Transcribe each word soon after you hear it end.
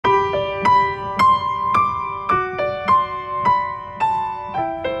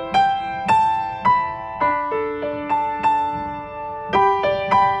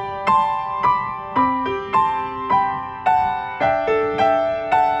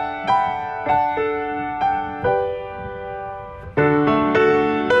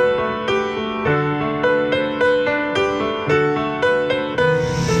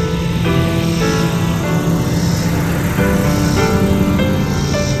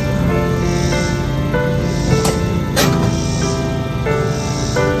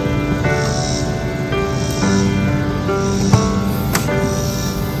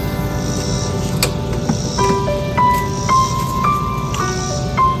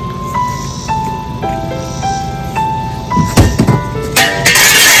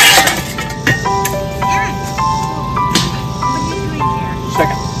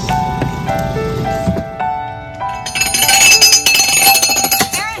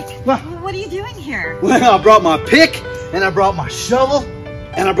What are you doing here? Well, I brought my pick, and I brought my shovel,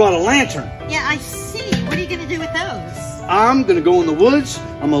 and I brought a lantern. Yeah, I see. What are you going to do with those? I'm going to go in the woods,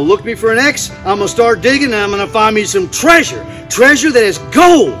 I'm going to look me for an X, I'm going to start digging, and I'm going to find me some treasure. Treasure that is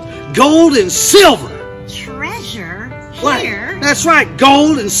gold. Gold and silver. Treasure? Here? Right. That's right.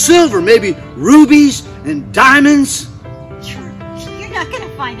 Gold and silver. Maybe rubies and diamonds. You're not going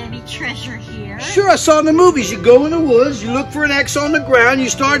to find any treasure here. Sure, I saw in the movies. You go in the woods, you look for an X on the ground, you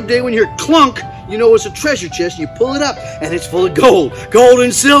start digging. When you hear clunk, you know it's a treasure chest. You pull it up, and it's full of gold. Gold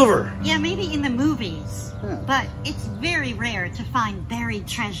and silver. Yeah, maybe in the movies. Yeah. But it's very rare to find buried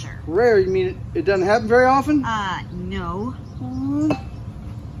treasure. Rare? You mean it doesn't happen very often? No.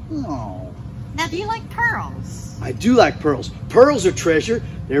 No. Now, do you like pearls? I do like pearls. Pearls are treasure.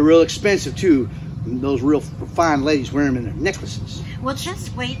 They're real expensive, too. Those real fine ladies wear them in their necklaces. Well,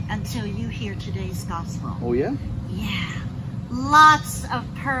 just wait until you hear today's gospel. Oh, yeah? Yeah. Lots of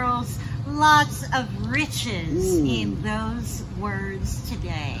pearls, lots of riches in those words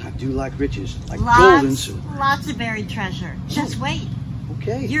today. I do like riches, like gold and silver. Lots of buried treasure. Just wait.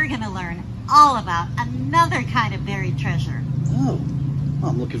 Okay. You're going to learn all about another kind of buried treasure. Oh,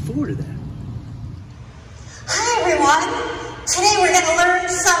 I'm looking forward to that. Hi, everyone. Today we're going to learn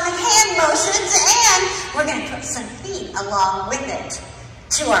some hand motions, and we're going to put some feet along with it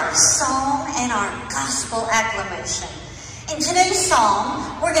to our psalm and our gospel acclamation. In today's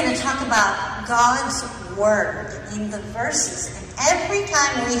psalm, we're going to talk about God's word in the verses. And every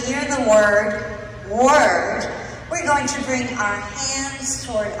time we hear the word, we're going to bring our hands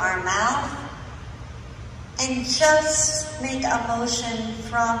toward our mouth and just make a motion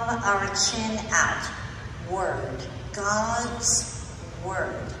from our chin out. Word. God's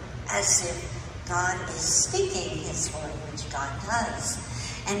word. As if God is speaking his word, which God does.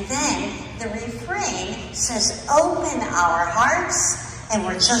 And then the refrain says, open our hearts, and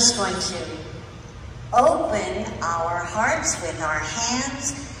we're just going to open our hearts with our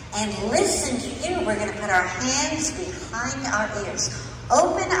hands and listen to you. We're going to put our hands behind our ears.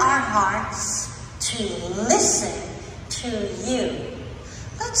 Open our hearts to listen to you.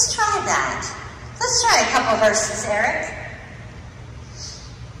 Let's try that. Let's try a couple verses, Eric.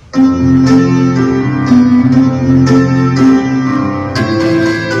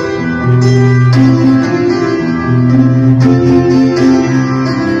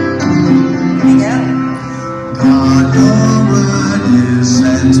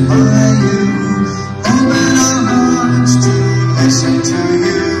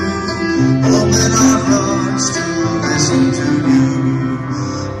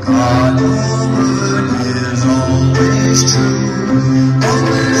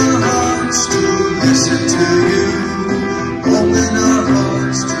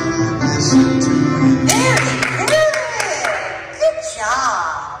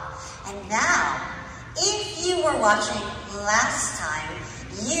 Watching last time,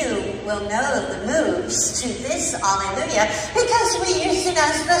 you will know the moves to this Alleluia because we used it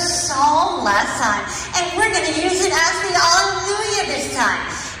as the psalm last time, and we're going to use it as the Alleluia this time.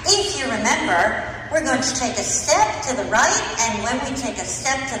 If you remember, we're going to take a step to the right, and when we take a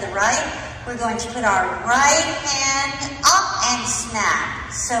step to the right, we're going to put our right hand up and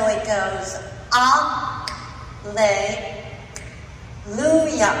snap. So it goes Alleluia,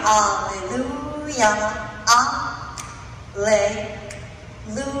 Alleluia, Alleluia,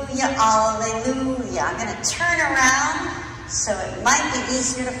 Alleluia. I'm going to turn around so it might be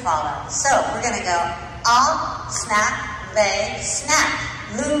easier to follow. So we're going to go snap, lay, snap.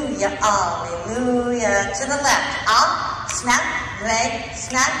 Alleluia, Alleluia. To the left. Snap, lay,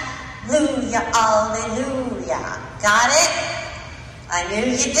 snap. Alleluia, Alleluia. Got it? I knew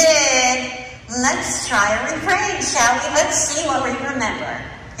you did. Let's try a refrain, shall we? Let's see what we remember.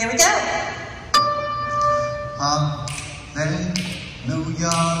 Here we go. Alleluia,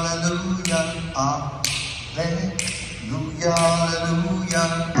 Alleluia, Alleluia, Alleluia, Alleluia,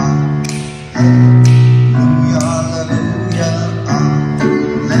 Alleluia.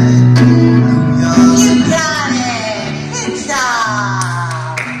 You got it. Good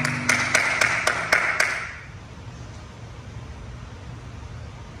job.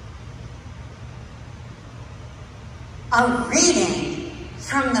 A reading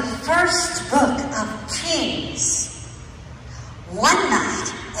from the first book of Kings. One night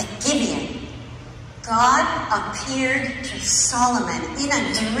at Gibeon, God appeared to Solomon in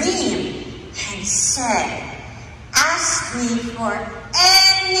a dream and said, ask me for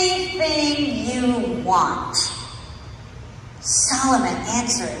anything you want. Solomon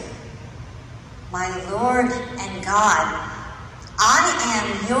answered, my Lord and God, I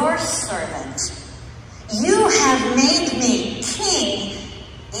am your servant. You have made me king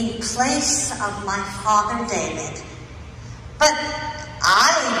in place of my father David. But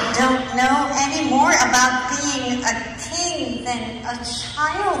I don't know any more about being a king than a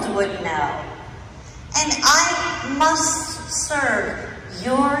child would know. And I must serve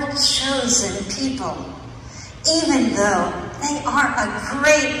your chosen people, even though they are a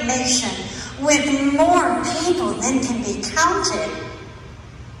great nation with more people than can be counted.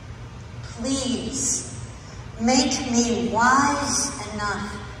 Please make me wise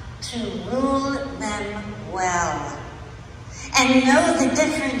enough to rule them well and know the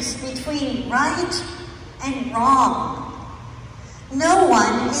difference between right and wrong. No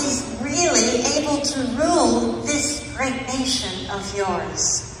one is really able to rule this great nation of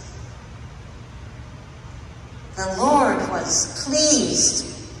yours. The Lord was pleased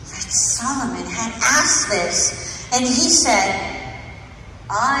that Solomon had asked this, and he said,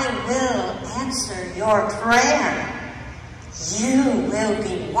 I will answer your prayer. You will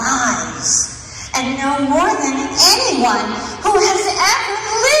be wise and know more than anyone who has ever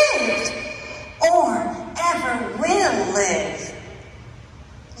lived or ever will live.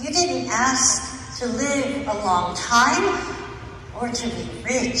 You didn't ask to live a long time or to be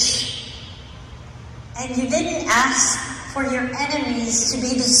rich. And you didn't ask for your enemies to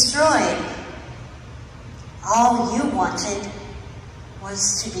be destroyed. All you wanted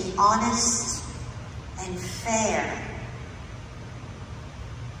was to be honest and fair.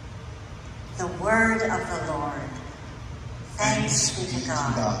 The word of the Lord. Thanks be to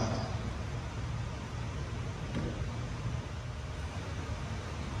God.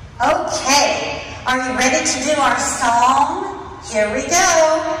 Okay, are you ready to do our psalm? Here we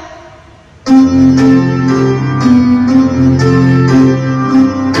go.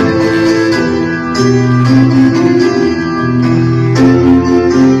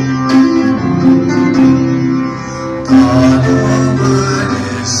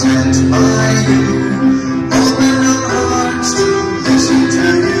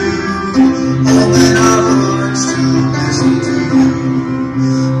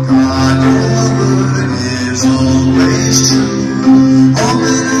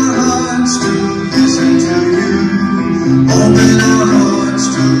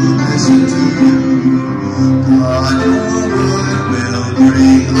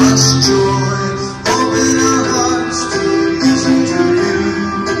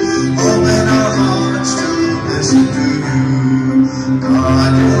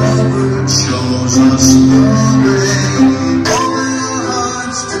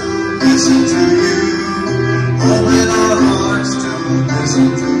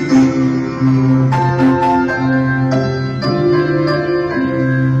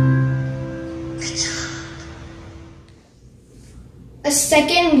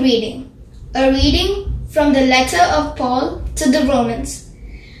 From the letter of Paul to the Romans.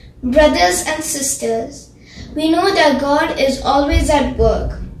 Brothers and sisters, we know that God is always at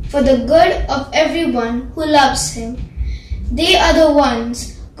work for the good of everyone who loves Him. They are the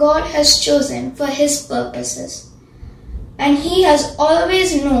ones God has chosen for His purposes, and He has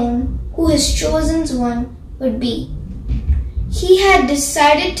always known who His chosen one would be. He had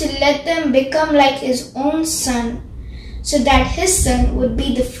decided to let them become like His own Son, so that His Son would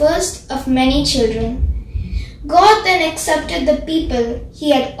be the first of many children. God then accepted the people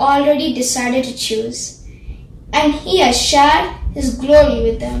He had already decided to choose, and He has shared His glory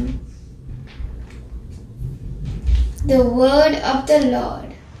with them. The word of the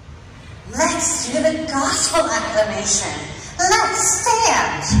Lord. Let's do the gospel acclamation. Let's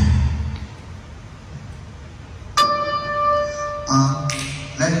stand.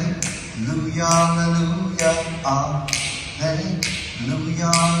 Alleluia, alleluia, alleluia, alleluia,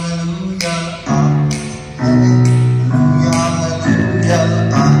 alleluia, alleluia,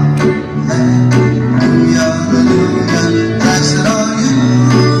 alleluia. Blessed are you,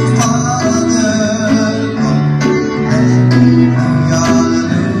 Father. Alleluia,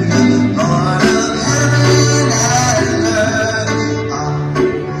 alleluia, Lord of heaven and earth. Alleluia,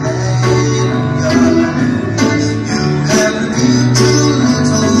 alleluia. You have revealed to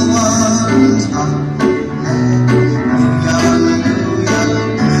little ones. Alleluia, alleluia.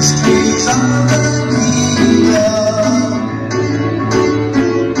 Mysteries of the kingdom.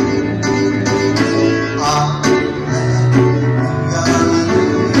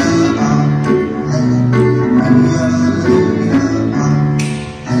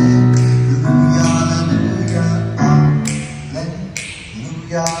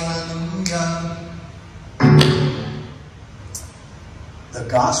 The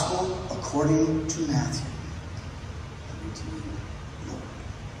Gospel according to Matthew.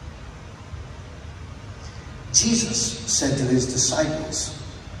 Jesus said to His disciples,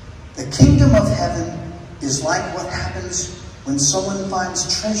 The kingdom of heaven is like what happens when someone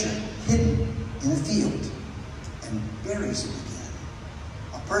finds treasure hidden in a field and buries it again.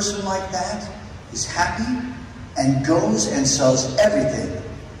 A person like that is happy and goes and sells everything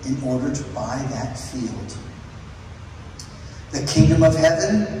in order to buy that field. The kingdom of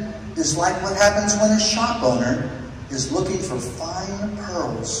heaven is like what happens when a shop owner is looking for fine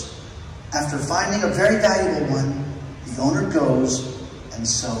pearls. After finding a very valuable one, the owner goes and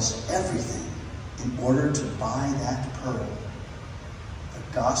sells everything in order to buy that pearl.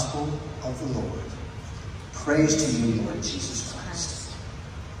 The gospel of the Lord. Praise to you, Lord Jesus Christ.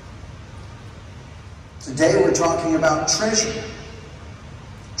 Today we're talking about treasure.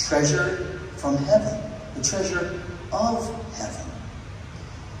 Treasure from heaven. The treasure of heaven.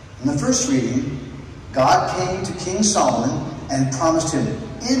 In the first reading, God came to King Solomon and promised him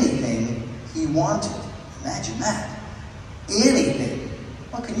anything he wanted. Imagine that. Anything.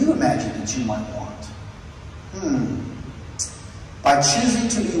 What can you imagine that you might want? By choosing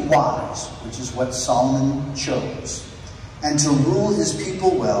to be wise, which is what Solomon chose, and to rule his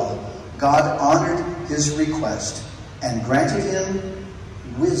people well, God honored his request and granted him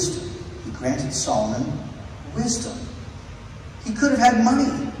wisdom. He granted Solomon wisdom. He could have had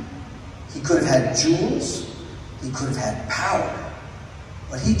money. He could have had jewels. He could have had power.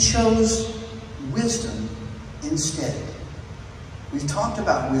 But he chose wisdom instead. We've talked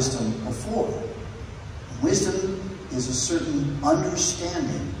about wisdom before. Wisdom is a certain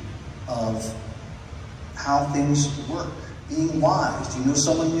understanding of how things work. Being wise. Do you know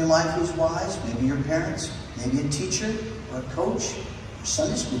someone in your life who's wise? Maybe your parents, maybe a teacher or a coach. Your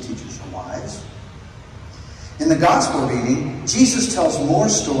Sunday school teachers are wise. In the gospel reading, Jesus tells more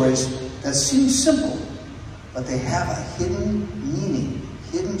stories that seem simple, but they have a hidden meaning,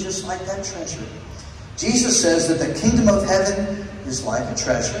 hidden just like that treasure. Jesus says that the kingdom of heaven is like a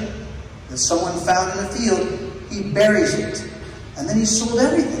treasure that someone found in a field. He buries it, and then he sold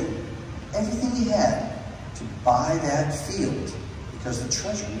everything he had to buy that field because the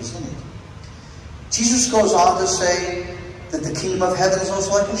treasure was in it. Jesus goes on to say that the kingdom of heaven is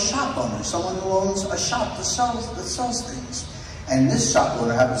also like a shop owner, someone who owns a shop that sells things. And this shop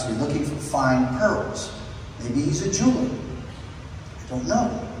owner happens to be looking for fine pearls. Maybe he's a jeweler. I don't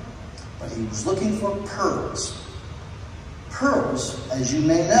know. But he was looking for pearls. Pearls, as you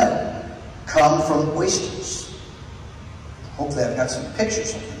may know, come from oysters. Hopefully I've got some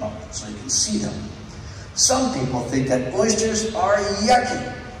pictures of them up so you can see them. Some people think that oysters are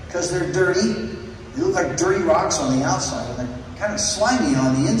yucky because they're dirty. They look like dirty rocks on the outside and they're kind of slimy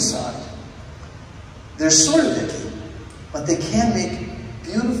on the inside. They're sort of icky, but they can make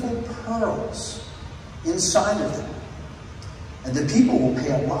beautiful pearls inside of them. And the people will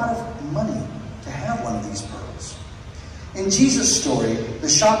pay a lot of money to have one of these pearls. In Jesus' story, the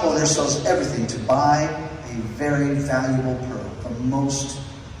shop owner sells everything to buy a very valuable pearl, the most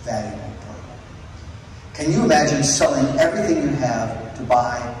valuable pearl. Can you imagine selling everything you have to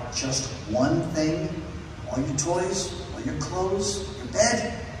buy just one thing? All your toys, all your clothes, your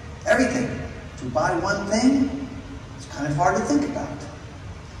bed, everything. To buy one thing? It's kind of hard to think about.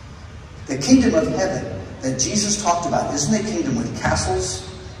 The kingdom of heaven that Jesus talked about isn't a kingdom with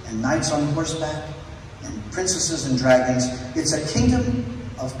castles and knights on horseback and princesses and dragons. It's a kingdom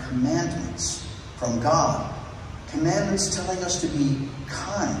of commandments from God. Commandments telling us to be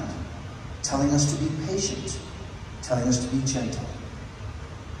kind, telling us to be patient, telling us to be gentle.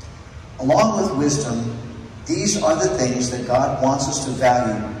 Along with wisdom, these are the things that God wants us to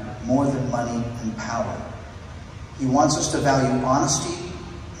value more than money and power. He wants us to value honesty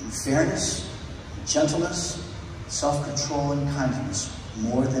and fairness, and gentleness, self-control, and kindness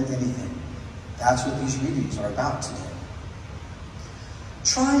more than anything. That's what these readings are about today.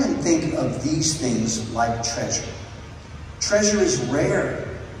 Try and think of these things like treasure. Treasure is rare.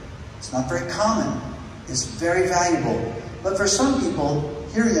 It's not very common. It's very valuable. But for some people,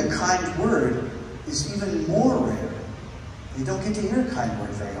 hearing a kind word is even more rare. They don't get to hear a kind word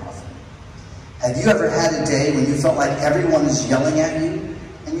very often. Have you ever had a day when you felt like everyone is yelling at you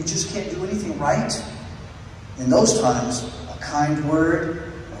and you just can't do anything right? In those times, a kind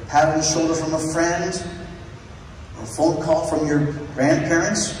word, or a pat on the shoulder from a friend, or a phone call from your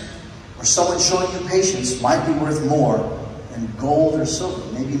grandparents, or someone showing you patience might be worth more than gold or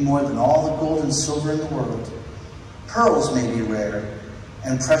silver, maybe more than all the gold and silver in the world. Pearls may be rare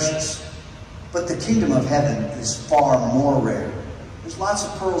and precious, but the kingdom of heaven is far more rare. There's lots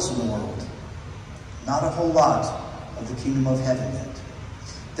of pearls in the world, not a whole lot of the kingdom of heaven yet.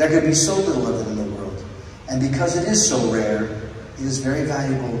 There could be so little of it in the world, and because it is so rare, it is very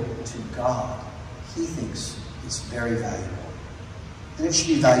valuable to God. He thinks it's very valuable. and it should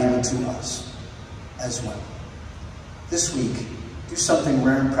be valuable to us as well. This week, do something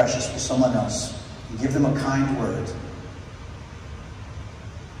rare and precious for someone else and give them a kind word.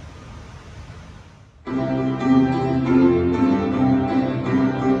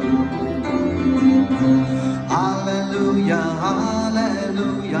 Hallelujah,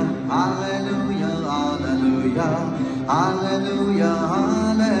 hallelujah, hallelujah, hallelujah, hallelujah, hallelujah,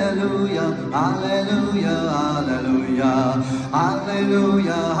 hallelujah, hallelujah, hallelujah,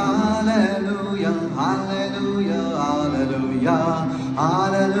 hallelujah, hallelujah, hallelujah,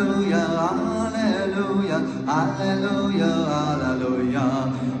 hallelujah, hallelujah, hallelujah, hallelujah.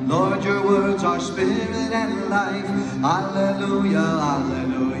 Lord, your words are spirit and life. Hallelujah,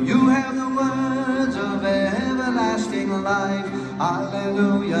 hallelujah. You have the words of everlasting life.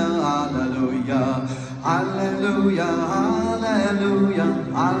 Hallelujah, hallelujah. Hallelujah, hallelujah.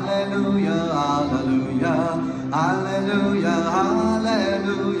 Hallelujah, hallelujah. Hallelujah,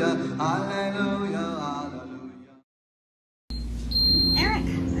 hallelujah. Hallelujah, hallelujah. Eric,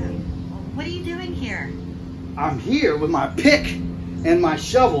 what are you doing here? I'm here with my pick and my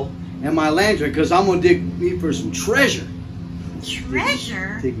shovel and my lantern because I'm going to dig me for some treasure.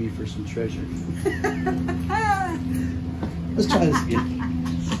 Treasure? Dig me for some treasure. Let's try this again.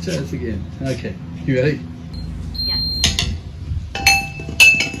 Let's try this again. Okay. You ready? Yeah.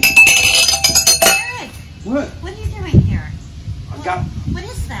 Eric! What? What are you doing here? What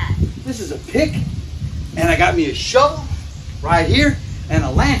is that? This is a pick, and I got me a shovel right here and a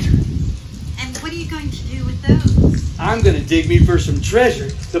lantern. And what are you going to do with those? I'm going to dig me for some treasure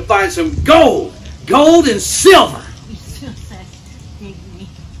to find some gold. Gold and silver. You still said dig me.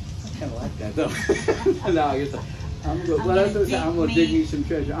 I kind of like that, though. No, I guess I'm going to dig me some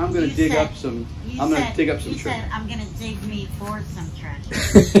treasure. I'm going to dig up some. I'm going to dig up some treasure. You said I'm going to dig me for some treasure.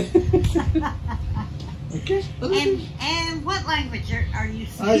 Okay. And what language are you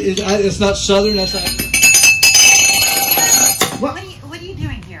speaking? It's not Southern. That's not. What are you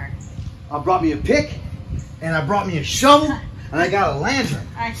doing here? I brought me a pick, and I brought me a shovel, and I got a lantern.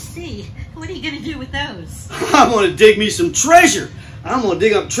 I see. What are you going to do with those? I'm going to dig me some treasure. I'm going to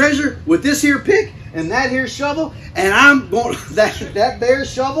dig up treasure with this here pick and that here shovel, and I'm going that there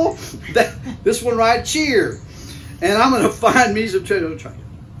shovel, this one right here, and I'm going to find me some treasure. Try it.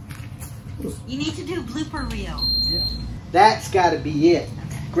 You need to do blooper reel. Yeah. That's got to be it.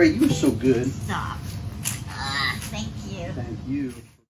 Okay. Great, you were so good. Stop. Thank you. Thank you.